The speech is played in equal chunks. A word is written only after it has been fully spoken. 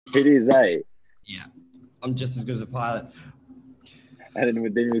It is, eh? Yeah, I'm just as good as a pilot.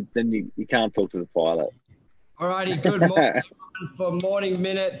 And then you can't talk to the pilot. Alrighty, good morning for Morning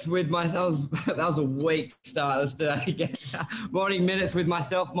Minutes with myself. That was a weak start. Let's do that again. Morning Minutes with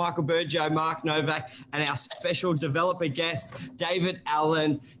myself, Michael Burgio, Mark Novak, and our special developer guest, David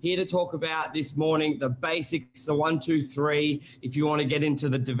Allen, here to talk about this morning the basics, the 1, 2, 3. If you want to get into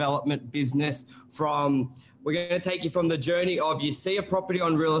the development business, we're going to take you from the journey of you see a property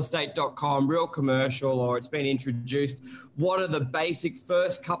on realestate.com, real commercial, or it's been introduced. What are the basic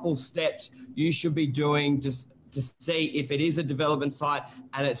first couple steps you should be doing to see if it is a development site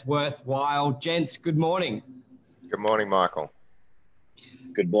and it's worthwhile? Gents, good morning. Good morning, Michael.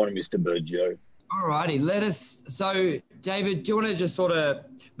 Good morning, Mr. Burgio. All righty, so David, do you want to just sort of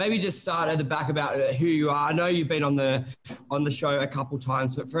maybe just start at the back about who you are? I know you've been on the show a couple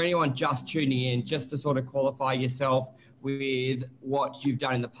times, but for anyone just tuning in, just to sort of qualify yourself with what you've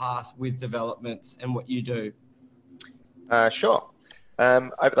done in the past with developments and what you do. Sure.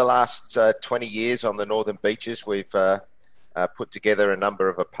 Over the last 20 years on the Northern Beaches, we've put together a number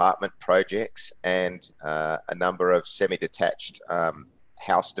of apartment projects and a number of semi-detached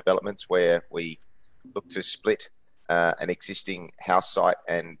house developments where we look to split an existing house site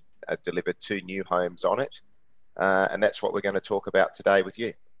and deliver 2 new homes on it. And that's what we're going to talk about today with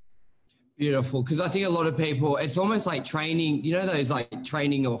you. Beautiful. Because I think a lot of people, it's almost like training, you know, those like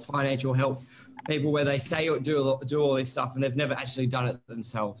training or financial help people where they say or do all this stuff and they've never actually done it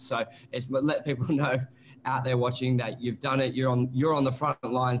themselves. So it's let people know out there watching that you've done it. You're on the front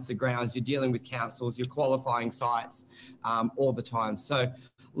lines, the grounds, you're dealing with councils, you're qualifying sites all the time. So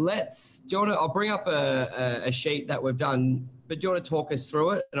I'll bring up a sheet that we've done, but do you want to talk us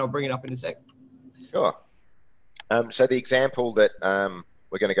through it? And I'll bring it up in a sec. Sure. So the example that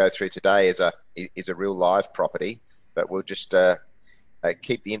we're going to go through today is a real live property, but we'll just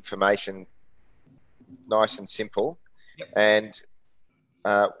keep the information nice and simple. Yep. And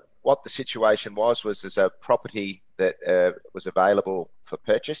what the situation was there's a property that was available for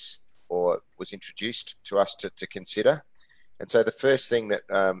purchase or was introduced to us to consider. And so the first thing that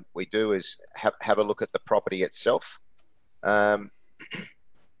we do is have a look at the property itself. You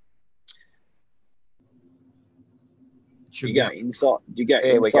go inside. You go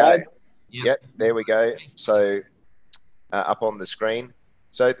there inside. We go. Yep, there we go. So up on the screen.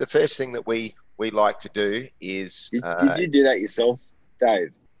 So the first thing that we like to do is... Did you do that yourself,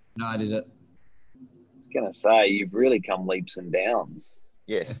 Dave? No, I did it. I was going to say, you've really come leaps and bounds.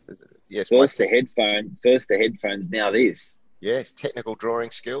 Yes. First the headphones, now this. Yes, technical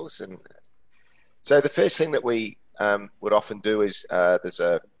drawing skills. And so the first thing that we would often do is there's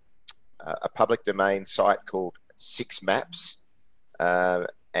a public domain site called Six Maps,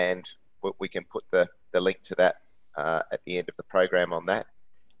 and we can put the link to that at the end of the program on that.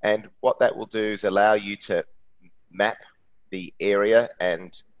 And what that will do is allow you to map the area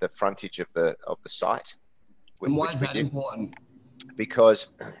and the frontage of the site. And why is that important? Because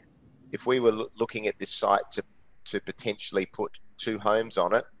if we were looking at this site to potentially put 2 homes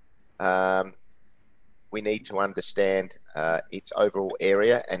on it, we need to understand its overall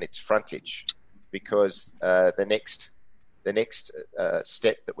area and its frontage, because the next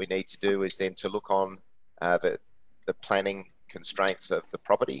step that we need to do is then to look on the planning constraints of the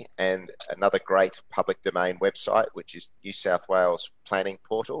property. And another great public domain website, which is New South Wales Planning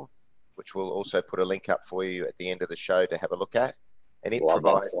Portal, which we'll also put a link up for you at the end of the show to have a look at. And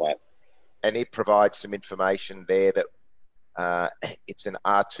it provides some information there that it's an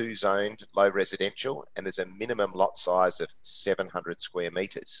R2 zoned low residential, and there's a minimum lot size of 700 square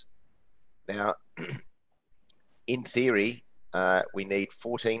metres. Now, in theory, we need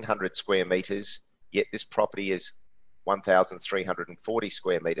 1,400 square metres, yet this property is 1,340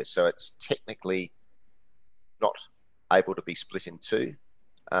 square metres, so it's technically not able to be split in 2.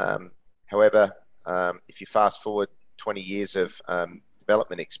 However, if you fast forward 20 years of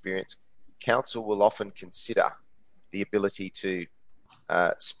development experience, council will often consider the ability to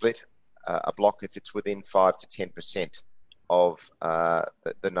split a block if it's within 5 to 10% of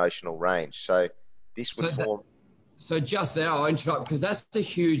the notional range. So this would form... So just there, I'll interrupt because that's a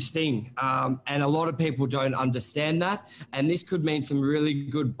huge thing. And a lot of people don't understand that. And this could mean some really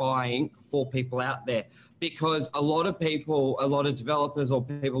good buying for people out there, because a lot of people, a lot of developers or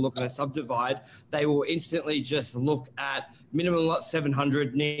people looking at subdivide, they will instantly just look at minimum lot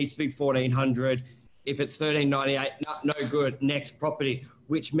 700, needs to be 1,400. If it's 1,398, no good, next property,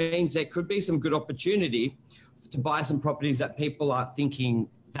 which means there could be some good opportunity to buy some properties that people aren't thinking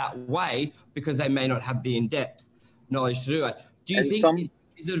that way because they may not have the in-depth knowledge to do it. Do you think,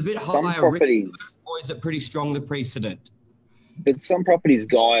 is it a bit higher risk, or is it pretty strong, the precedent? But some properties,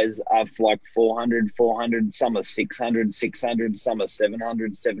 guys, are for like 400, 400. Some are 600, 600. Some are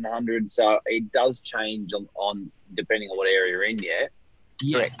 700, 700. So it does change on depending on what area you're in, yeah?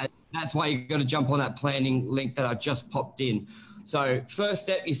 Yeah, and that's why you've got to jump on that planning link that I just popped in. So first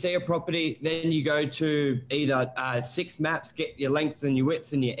step, you see a property, then you go to either 6 maps, get your lengths and your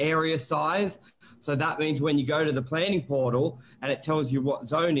widths and your area size. So that means when you go to the planning portal and it tells you what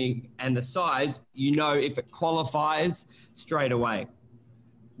zoning and the size, you know if it qualifies straight away.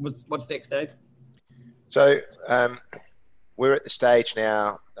 What's next, Dave? So we're at the stage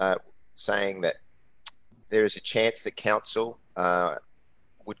now saying that there is a chance that council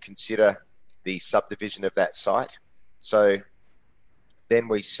would consider the subdivision of that site. So then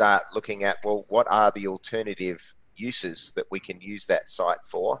we start looking at, well, what are the alternative uses that we can use that site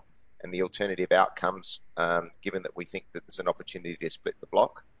for, and the alternative outcomes, given that we think that there's an opportunity to split the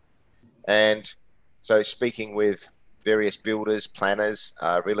block. And so speaking with various builders, planners,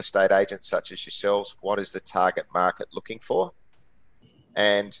 real estate agents such as yourselves, what is the target market looking for?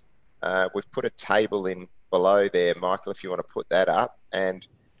 And we've put a table in below there, Michael, if you want to put that up. And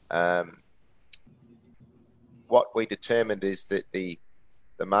what we determined is that the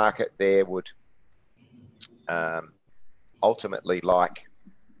market there would ultimately like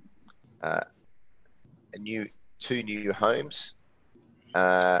two new homes,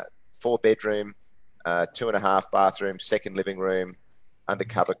 4-bedroom, 2.5 bathroom, second living room,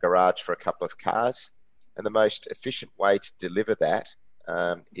 undercover garage for a couple of cars. And the most efficient way to deliver that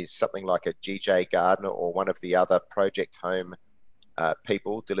is something like a GJ Gardner or one of the other project home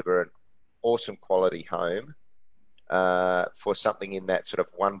people deliver an awesome quality home for something in that sort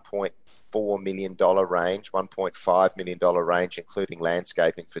of $1.4 million range, $1.5 million range, including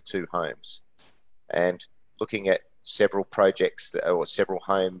landscaping for 2 homes. And looking at several projects or several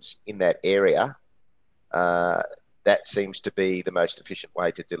homes in that area, that seems to be the most efficient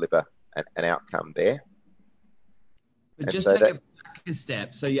way to deliver an outcome there. But just so take a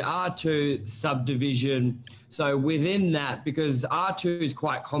step. So your R2 subdivision. So within that, because R2 is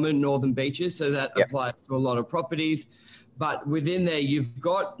quite common in Northern Beaches, so that applies to a lot of properties. But within there, you've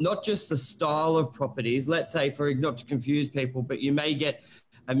got not just the style of properties. Let's say, for example, not to confuse people, but you may get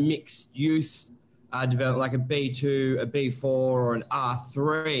a mixed use development like a B2, a B4, or an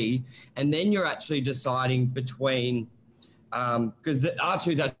R3, and then you're actually deciding between because the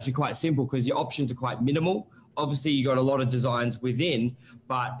R2 is actually quite simple because your options are quite minimal. Obviously, you got a lot of designs within,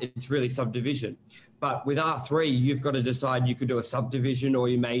 but it's really subdivision. But with R3, you've got to decide you could do a subdivision, or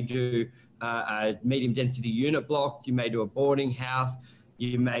you may do a medium density unit block. You may do a boarding house.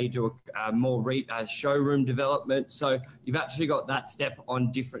 You may do a more showroom development. So you've actually got that step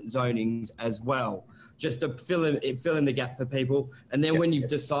on different zonings as well, just to fill in the gap for people. And then when you've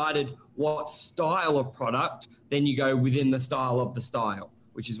decided what style of product, then you go within the style of the style,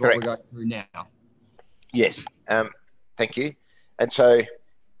 which is what we're going through now. Yes, thank you. And so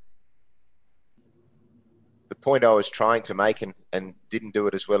the point I was trying to make and didn't do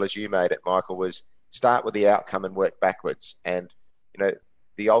it as well as you made it, Michael, was start with the outcome and work backwards. And, you know,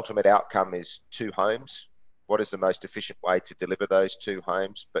 the ultimate outcome is 2 homes. What is the most efficient way to deliver those 2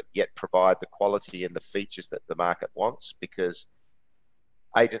 homes, but yet provide the quality and the features that the market wants? Because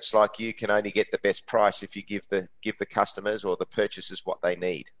agents like you can only get the best price if you give the customers or the purchasers what they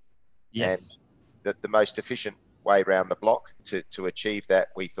need. Yes. And the most efficient way around the block to achieve that,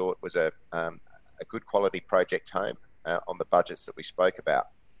 we thought, was a good quality project home on the budgets that we spoke about.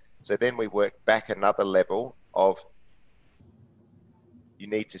 So then we worked back another level of, you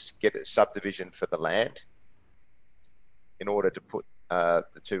need to get a subdivision for the land in order to put the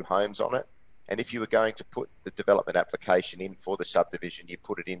 2 homes on it. And if you were going to put the development application in for the subdivision, you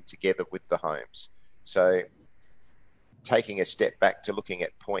put it in together with the homes. So taking a step back to looking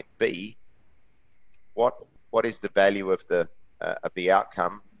at point B, what is the value of the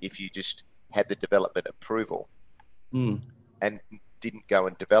outcome if you just had the development approval and didn't go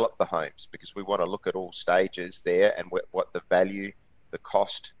and develop the homes? Because we want to look at all stages there and what the value, the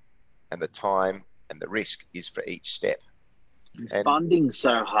cost, and the time and the risk is for each step. And funding's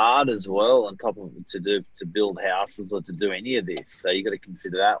so hard as well on top of it to build houses or to do any of this. So you got to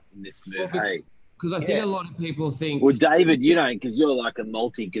consider that in this move. Because I think a lot of people think... Well, David, you don't, because you're like a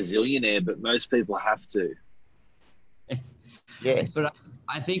multi-gazillionaire, but most people have to. Yes. But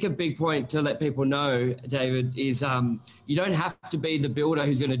I think a big point to let people know, David, is you don't have to be the builder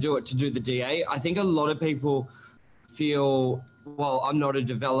who's going to do it to do the DA. I think a lot of people feel, well, I'm not a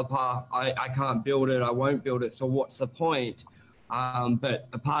developer. I can't build it. I won't build it. So what's the point? But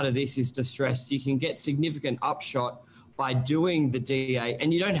a part of this is to stress you can get significant upshot by doing the DA,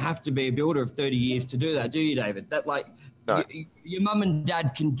 and you don't have to be a builder of 30 years to do that, do you, David? That No. Your mum and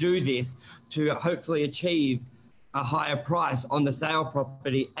dad can do this to hopefully achieve a higher price on the sale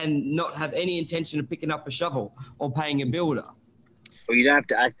property and not have any intention of picking up a shovel or paying a builder. Well, you don't have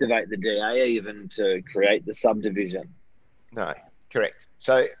to activate the DA even to create the subdivision. No, correct.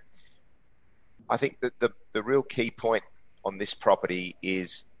 So I think that the real key point on this property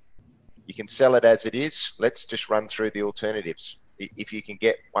is you can sell it as it is. Let's just run through the alternatives. If you can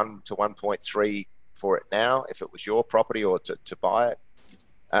get 1 to 1.3 for it now, if it was your property or to buy it,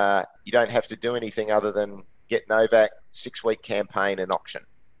 you don't have to do anything other than get Novak, 6-week campaign and auction.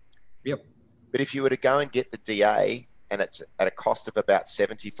 Yep. But if you were to go and get the DA and it's at a cost of about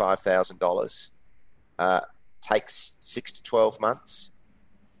 $75,000, takes 6 to 12 months,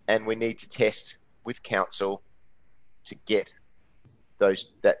 and we need to test with council to get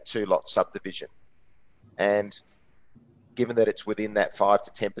that 2-lot subdivision. And given that it's within that 5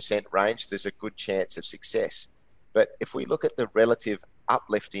 to 10% range, there's a good chance of success. But if we look at the relative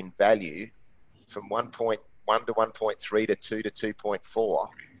uplift in value from 1.1 to 1.3 to 2 to 2.4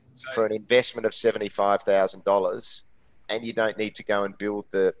 for an investment of $75,000, and you don't need to go and build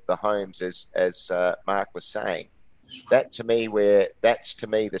the homes as Mark was saying, that's to me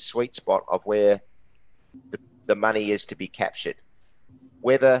the sweet spot of where the money is to be captured.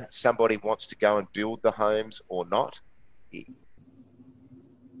 Whether somebody wants to go and build the homes or not,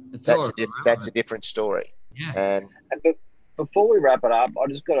 that's a different story. Yeah. And before we wrap it up,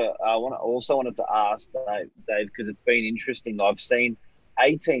 I wanted to ask Dave, because it's been interesting. I've seen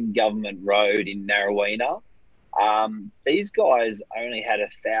 18 Government Road in Narrowena. These guys only had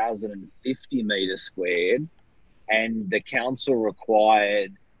 1,050 metres squared, and the council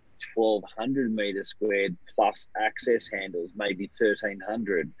required 1,200 metres squared plus access handles, maybe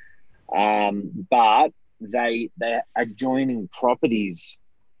 1,300. But their adjoining properties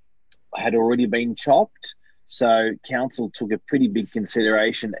had already been chopped. So council took a pretty big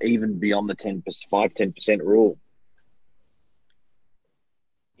consideration, even beyond the 10% rule.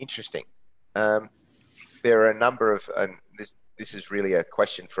 Interesting. There are a number of, and this is really a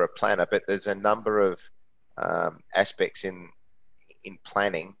question for a planner, but there's a number of aspects in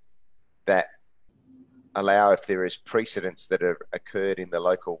planning that allow, if there is precedents that have occurred in the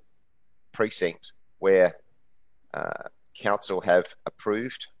local precinct where council have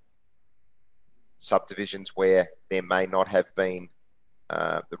approved subdivisions where there may not have been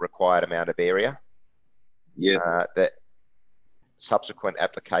the required amount of area, that subsequent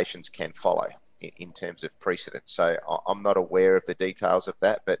applications can follow in terms of precedent. So I'm not aware of the details of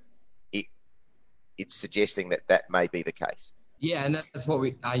that, but it's suggesting that may be the case. Yeah, and that's what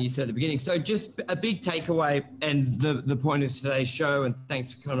you said at the beginning. So just a big takeaway, and the point of today's show, and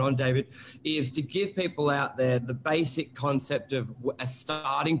thanks for coming on, David, is to give people out there the basic concept of a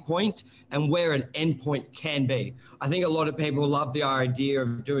starting point and where an end point can be. I think a lot of people love the idea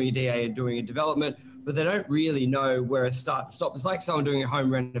of doing a DA and doing a development, but they don't really know where a start and stop. It's like someone doing a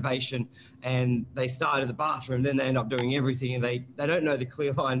home renovation and they start at the bathroom, then they end up doing everything, and they don't know the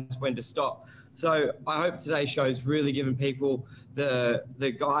clear lines when to stop. So I hope today's show is really giving people the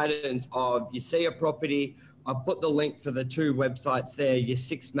guidance of, you see a property, I've put the link for the 2 websites there, your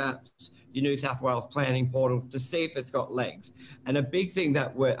 6 Maps, your New South Wales planning portal, to see if it's got legs. And a big thing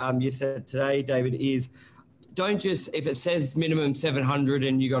that you said today, David, is don't just, if it says minimum 700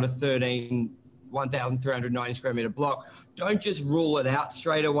 and you got a 1,390 square metre block, don't just rule it out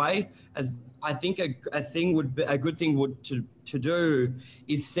straight away. As I think a good thing to do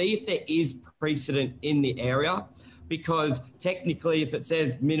is see if there is precedent in the area, because technically if it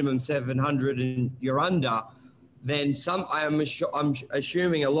says minimum 700 and you're under, then I'm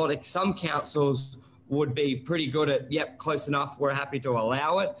assuming some councils would be pretty good at, yep, close enough, we're happy to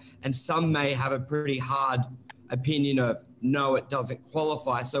allow it. And some may have a pretty hard opinion of, no, it doesn't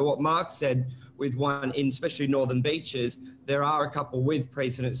qualify. So what Mark said, with one in especially Northern Beaches, there are a couple with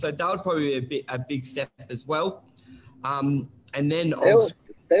precedent. So that would probably be a big step as well. And then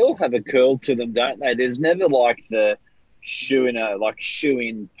they all have a curl to them, don't they? There's never like the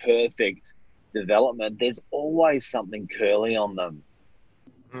shoe-in perfect development. There's always something curly on them.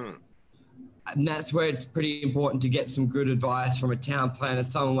 And that's where it's pretty important to get some good advice from a town planner,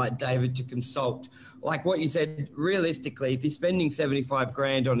 someone like David, to consult. Like what you said, realistically, if you're spending 75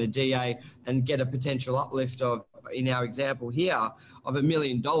 grand on a DA and get a potential uplift of, in our example here, of $1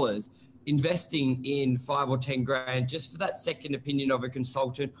 million, investing in 5 or 10 grand just for that second opinion of a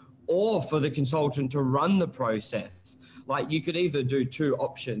consultant, or for the consultant to run the process. Like, you could either do 2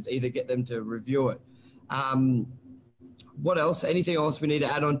 options, either get them to review it. What else? Anything else we need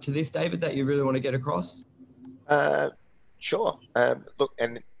to add on to this, David, that you really want to get across? Sure. Look,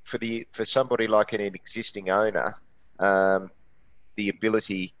 and for somebody like an existing owner, the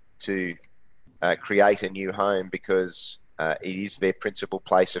ability to create a new home because it is their principal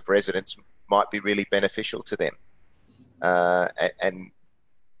place of residence might be really beneficial to them. And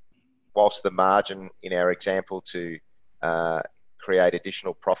whilst the margin in our example to create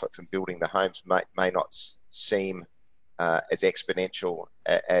additional profit from building the homes may not seem as exponential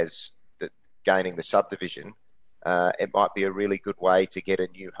as gaining the subdivision, it might be a really good way to get a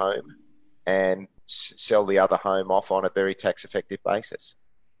new home and sell the other home off on a very tax effective basis.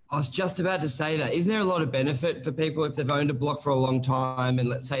 I was just about to say that. Isn't there a lot of benefit for people if they've owned a block for a long time and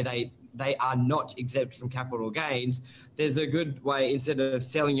let's say they are not exempt from capital gains? There's a good way, instead of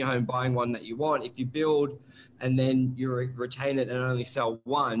selling your home, buying one that you want, if you build and then you retain it and only sell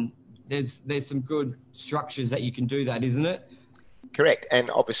one, there's some good structures that you can do that, isn't it? Correct. And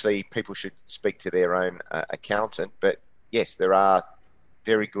obviously people should speak to their own accountant, but yes, there are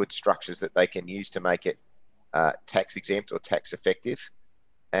very good structures that they can use to make it tax exempt or tax effective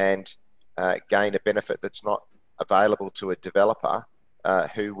and gain a benefit that's not available to a developer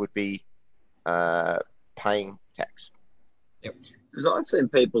who would be paying tax. Yep. Because I've seen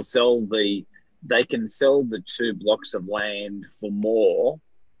people they can sell the 2 blocks of land for more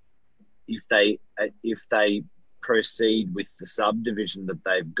if they proceed with the subdivision that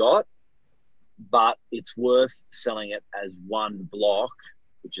they've got, but it's worth selling it as one block,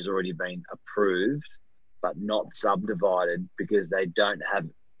 which has already been approved, but not subdivided because they don't have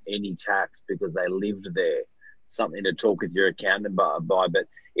any tax because they lived there. Something to talk with your accountant by, but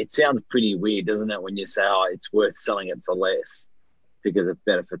it sounds pretty weird, doesn't it, when you say, oh, it's worth selling it for less because it's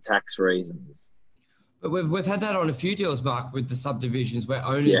better for tax reasons. But we've had that on a few deals, Mark, with the subdivisions where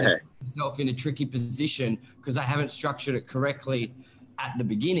owners are themselves in a tricky position because they haven't structured it correctly at the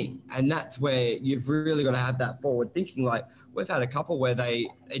beginning. And that's where you've really got to have that forward thinking. Like we've had a couple where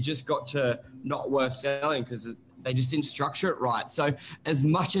it just got to not worth selling because they just didn't structure it right. So as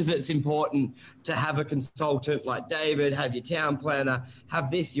much as it's important to have a consultant like David, have your town planner, have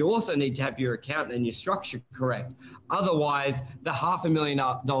this, you also need to have your accountant and your structure correct. Otherwise, the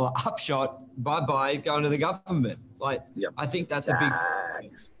 $500,000 upshot, bye-bye, going to the government. Like, yep. I think that's a big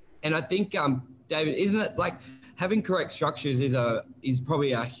thing. And I think, David, isn't it like having correct structures is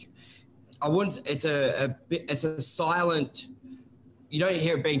probably it's a silent, you don't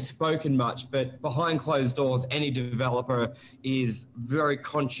hear it being spoken much, but behind closed doors, any developer is very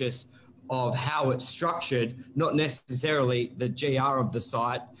conscious of how it's structured, not necessarily the GR of the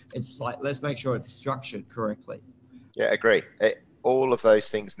site. It's like, let's make sure it's structured correctly. Yeah, agree. All of those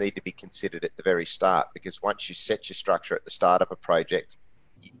things need to be considered at the very start, because once you set your structure at the start of a project,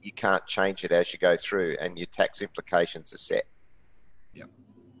 you can't change it as you go through, and your tax implications are set. Yeah,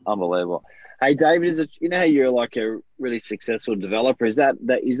 unbelievable. Hey, David, you know how you're like a really successful developer? Is that a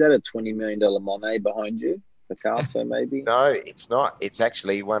 $20 million Monet behind you, Picasso maybe? No, it's not. It's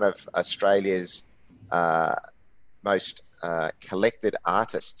actually one of Australia's most collected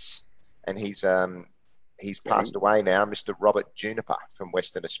artists, and he's passed away now, Mr. Robert Juniper from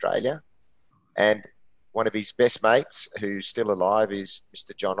Western Australia. And one of his best mates who's still alive is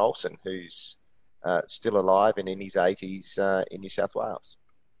Mr. John Olsen, who's still alive and in his 80s in New South Wales.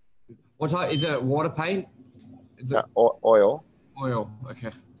 What type? Is it water paint? Oil. Oil. Okay.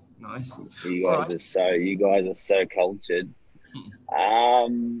 Nice. You guys are so cultured. All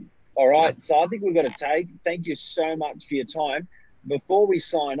right. So I think we've got to thank you so much for your time. Before we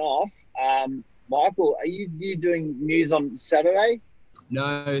sign off, Michael, are you doing news on Saturday?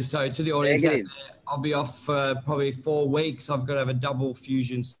 No. So to the audience, I'll be off for probably 4 weeks. I've got to have a double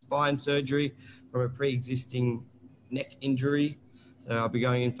fusion spine surgery from a pre-existing neck injury. So I'll be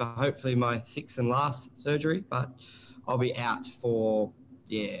going in for hopefully my 6th and last surgery, but I'll be out for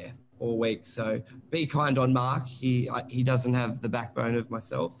 4 weeks. So be kind on Mark. He doesn't have the backbone of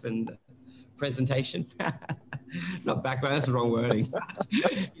myself and presentation. Not backbone, that's the wrong wording.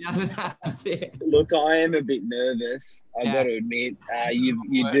 He doesn't have it. Look, I am a bit nervous. I've got to admit.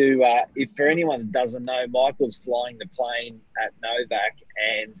 You do. If for anyone that doesn't know, Michael's flying the plane at Novak,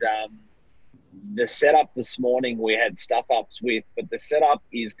 and the setup this morning we had stuff ups with, but the setup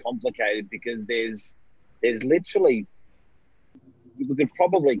is complicated because there's literally, we could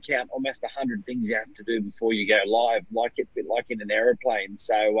probably count almost 100 things you have to do before you go live, like in an aeroplane.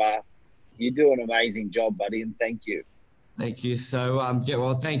 So you do an amazing job, buddy, and thank you. Thank you. So,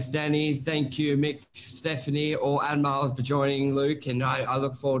 well, thanks, Danny. Thank you, Mick, Stephanie, or Admiral for joining, Luke. And I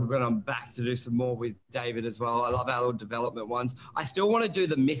look forward when I'm back to do some more with David as well. I love our little development ones. I still want to do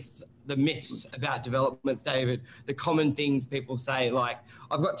the myths about developments, David, the common things people say, like,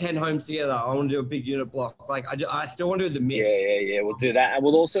 I've got 10 homes together, I want to do a big unit block. Like, I still want to do the myths. Yeah, we'll do that. And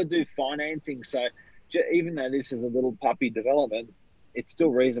we'll also do financing. So even though this is a little puppy development, it's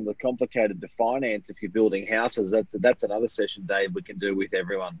still reasonably complicated to finance if you're building houses. That's another session, Dave, we can do with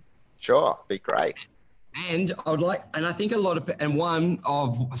everyone. Sure, be great. And I would like, and I think a lot of, and one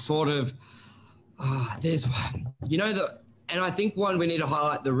of sort of, there's, you know, and I think one, we need to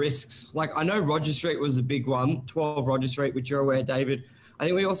highlight the risks. Like I know Roger Street was a big one, 12 Roger Street, which you're aware, David. I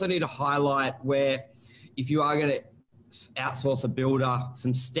think we also need to highlight where if you are going to outsource a builder,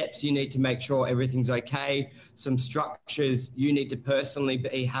 some steps you need to make sure everything's okay, some structures you need to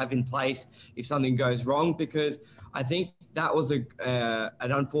personally have in place if something goes wrong, because I think that was an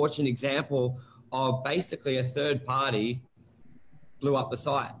unfortunate example of basically a third party blew up the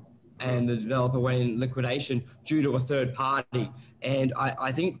site and the developer went in liquidation due to a third party. And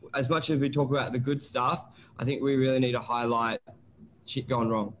I think as much as we talk about the good stuff, I think we really need to highlight shit going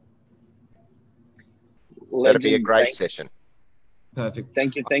wrong. That'll be a great session. Perfect.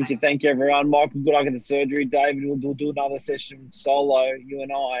 Thank you, everyone. Michael, good luck at the surgery. David, we'll do another session solo, you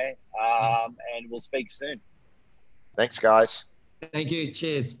and I, and we'll speak soon. Thanks, guys. Thank you.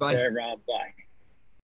 Cheers. Bye. Yeah, everyone. Bye.